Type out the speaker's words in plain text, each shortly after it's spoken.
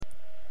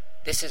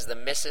This is the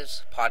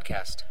Missives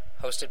Podcast,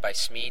 hosted by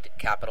Smead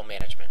Capital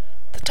Management.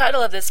 The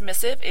title of this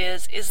missive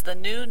is the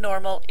New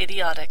Normal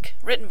Idiotic?,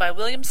 written by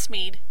William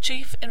Smead,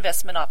 Chief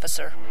Investment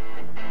Officer.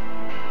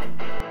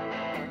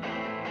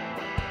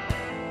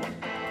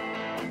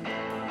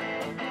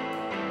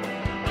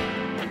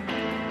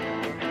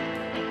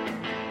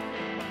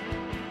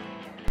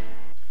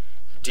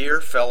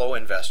 Dear fellow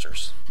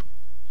investors,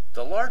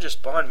 the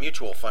largest bond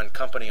mutual fund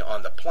company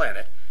on the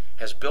planet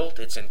has built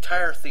its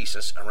entire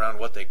thesis around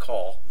what they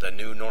call the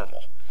new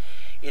normal.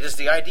 It is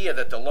the idea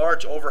that the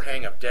large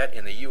overhang of debt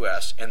in the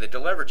U.S. and the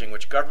deleveraging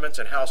which governments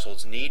and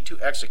households need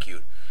to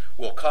execute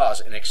will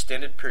cause an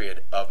extended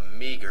period of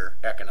meager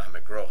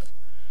economic growth.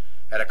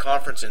 At a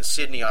conference in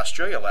Sydney,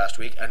 Australia last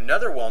week,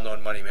 another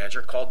well-known money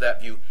manager called that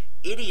view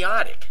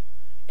idiotic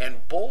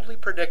and boldly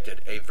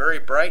predicted a very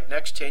bright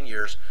next 10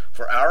 years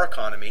for our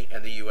economy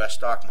and the U.S.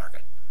 stock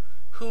market.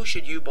 Who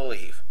should you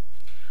believe?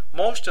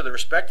 Most of the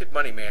respected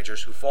money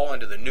managers who fall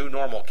into the new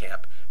normal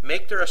camp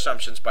make their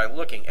assumptions by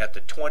looking at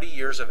the 20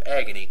 years of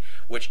agony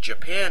which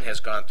Japan has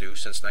gone through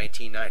since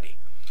 1990.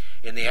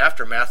 In the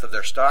aftermath of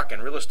their stock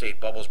and real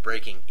estate bubbles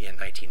breaking in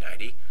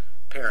 1990,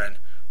 Perrin,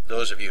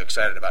 those of you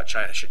excited about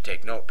China should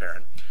take note,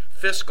 Perrin,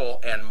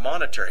 fiscal and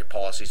monetary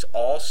policies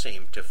all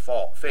seem to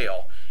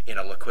fail in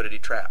a liquidity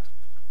trap.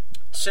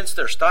 Since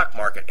their stock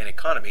market and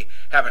economy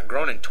haven't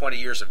grown in 20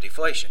 years of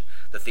deflation,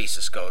 the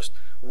thesis goes,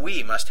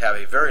 we must have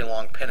a very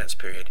long penance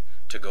period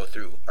to go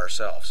through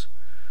ourselves.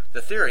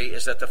 The theory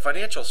is that the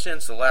financial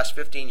sins of the last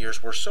 15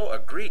 years were so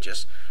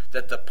egregious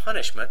that the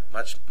punishment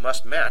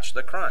must match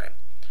the crime.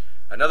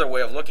 Another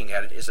way of looking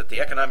at it is that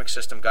the economic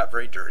system got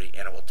very dirty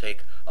and it will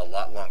take a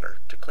lot longer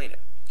to clean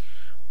it.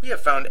 We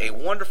have found a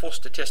wonderful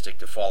statistic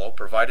to follow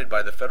provided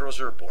by the Federal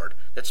Reserve Board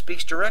that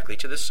speaks directly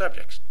to this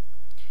subject.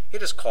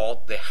 It is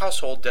called the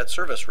Household Debt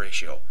Service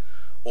Ratio,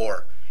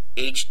 or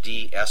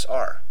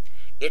HDSR.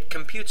 It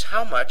computes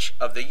how much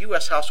of the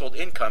U.S. household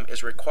income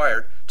is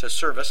required to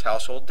service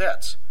household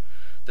debts.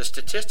 The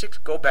statistics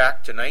go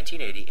back to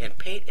 1980 and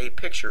paint a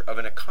picture of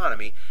an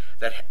economy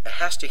that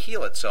has to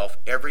heal itself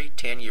every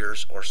 10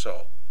 years or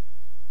so.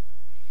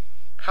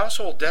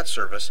 Household debt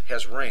service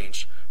has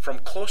ranged from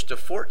close to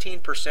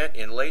 14%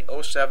 in late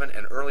 07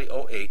 and early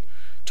 08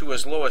 to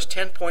as low as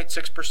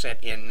 10.6%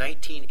 in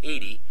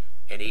 1980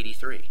 and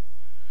 83.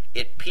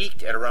 It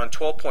peaked at around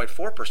 12.4%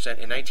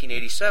 in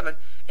 1987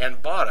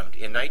 and bottomed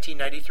in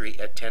 1993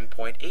 at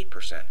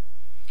 10.8%.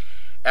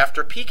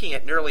 After peaking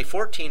at nearly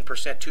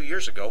 14% 2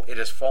 years ago, it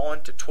has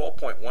fallen to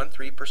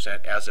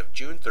 12.13% as of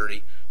June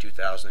 30,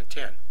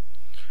 2010.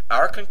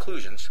 Our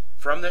conclusions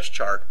from this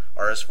chart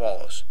are as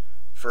follows.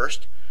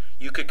 First,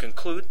 you could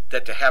conclude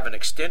that to have an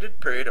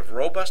extended period of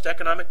robust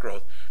economic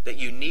growth that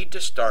you need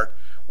to start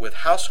with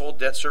household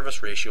debt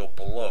service ratio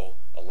below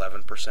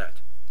 11%.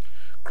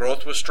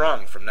 Growth was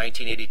strong from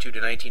 1982 to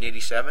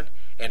 1987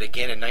 and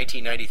again in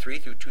 1993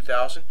 through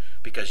 2000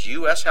 because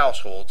U.S.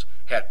 households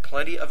had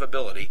plenty of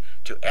ability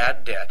to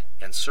add debt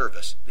and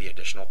service the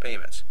additional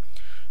payments.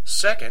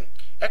 Second,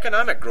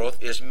 economic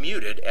growth is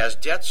muted as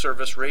debt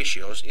service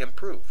ratios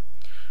improve.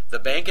 The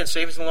bank and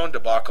savings and loan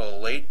debacle of the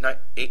late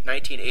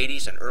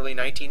 1980s and early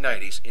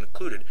 1990s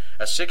included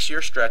a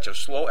 6-year stretch of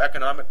slow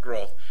economic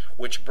growth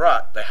which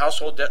brought the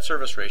household debt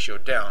service ratio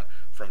down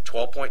from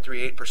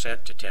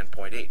 12.38% to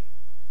 10.8%.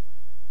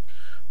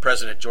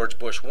 President George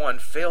Bush I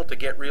failed to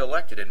get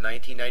reelected in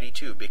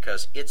 1992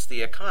 because it's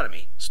the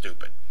economy,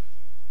 stupid.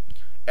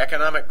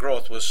 Economic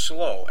growth was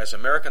slow as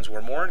Americans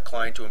were more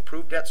inclined to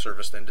improve debt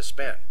service than to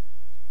spend.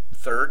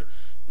 Third,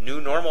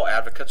 new normal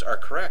advocates are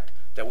correct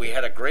that we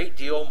had a great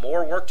deal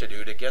more work to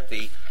do to get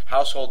the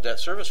household debt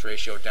service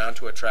ratio down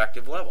to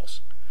attractive levels.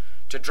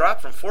 To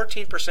drop from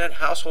 14%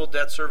 household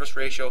debt service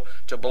ratio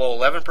to below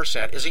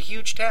 11% is a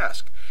huge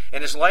task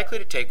and is likely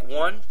to take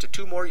 1 to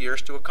 2 more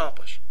years to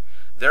accomplish.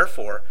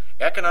 Therefore,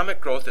 economic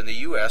growth in the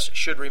U.S.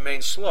 should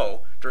remain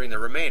slow during the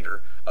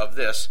remainder of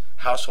this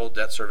household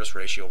debt service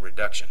ratio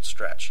reduction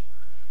stretch.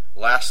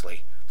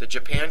 Lastly, the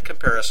Japan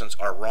comparisons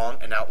are wrong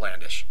and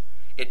outlandish.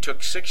 It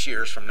took 6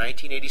 years from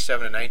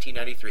 1987 to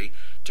 1993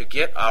 to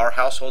get our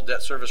household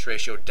debt service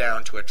ratio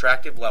down to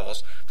attractive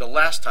levels the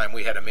last time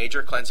we had a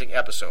major cleansing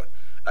episode,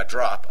 a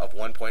drop of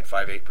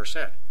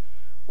 1.58%.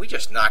 We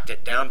just knocked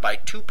it down by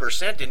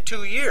 2% in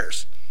 2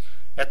 years.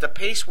 At the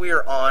pace we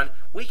are on,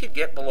 we could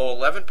get below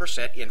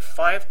 11% in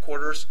 5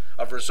 quarters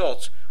of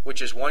results,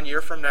 which is 1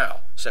 year from now,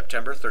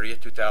 September 30th,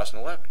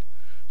 2011.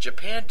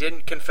 Japan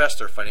didn't confess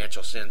their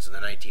financial sins in the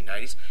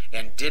 1990s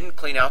and didn't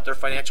clean out their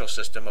financial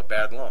system of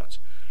bad loans.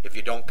 If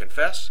you don't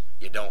confess,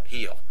 you don't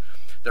heal.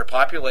 Their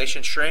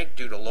population shrank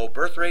due to low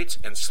birth rates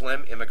and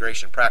slim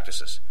immigration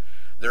practices.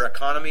 Their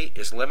economy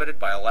is limited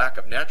by a lack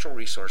of natural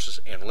resources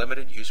and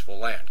limited useful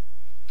land.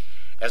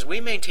 As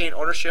we maintain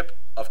ownership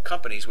of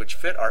companies which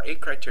fit our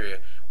 8 criteria,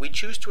 we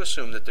choose to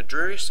assume that the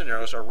dreariest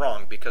scenarios are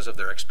wrong because of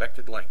their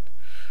expected length.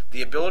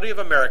 The ability of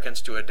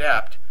Americans to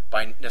adapt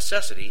by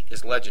necessity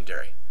is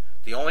legendary.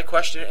 The only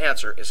question to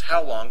answer is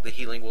how long the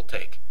healing will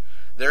take.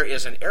 There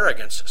is an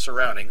arrogance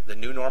surrounding the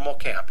new normal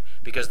camp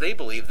because they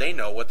believe they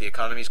know what the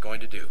economy is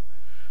going to do.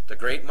 The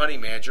great money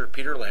manager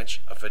Peter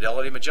Lynch, of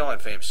Fidelity Magellan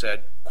fame,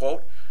 said,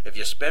 quote, "If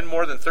you spend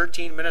more than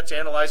 13 minutes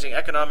analyzing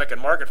economic and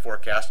market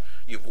forecasts,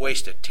 you've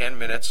wasted 10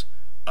 minutes,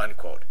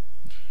 unquote.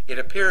 It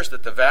appears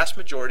that the vast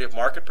majority of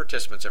market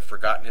participants have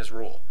forgotten his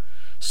rule.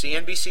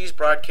 CNBC's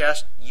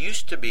broadcast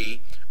used to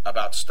be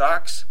about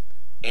stocks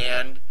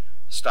and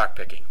stock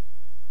picking.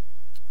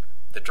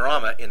 The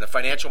drama in the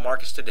financial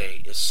markets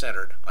today is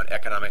centered on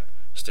economic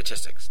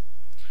statistics.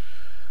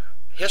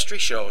 History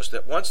shows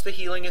that once the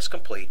healing is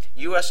complete,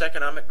 U.S.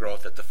 economic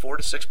growth at the 4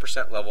 to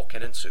 6% level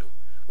can ensue.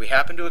 We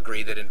happen to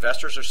agree that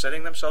investors are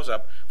setting themselves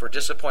up for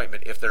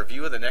disappointment if their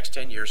view of the next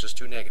 10 years is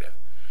too negative.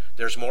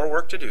 There's more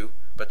work to do,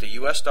 but the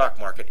U.S. stock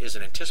market is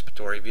an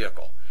anticipatory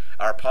vehicle.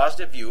 Our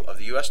positive view of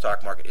the U.S.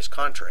 stock market is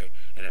contrary,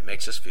 and it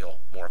makes us feel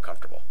more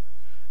comfortable.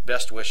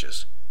 Best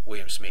wishes,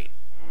 William Smead."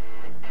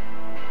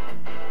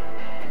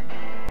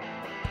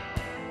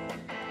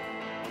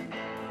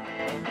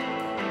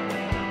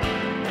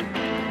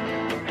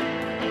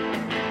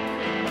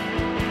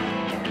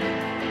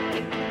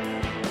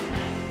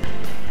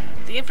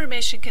 The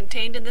information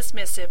contained in this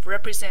missive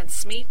represents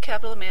Smead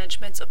Capital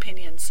Management's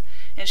opinions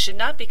and should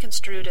not be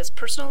construed as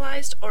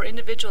personalized or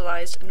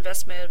individualized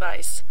investment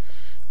advice.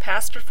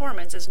 Past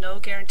performance is no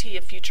guarantee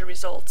of future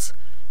results.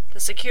 The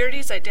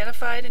securities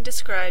identified and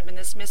described in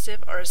this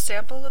missive are a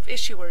sample of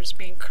issuers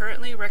being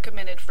currently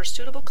recommended for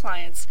suitable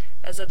clients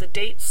as of the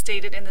date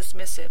stated in this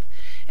missive,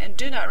 and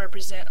do not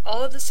represent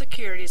all of the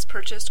securities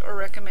purchased or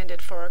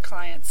recommended for our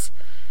clients.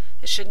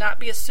 It should not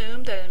be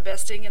assumed that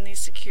investing in these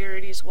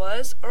securities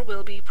was or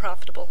will be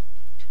profitable.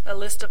 A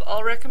list of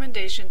all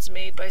recommendations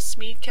made by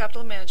Smead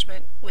Capital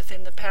Management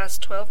within the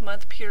past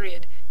 12-month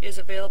period is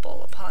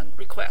available upon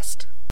request.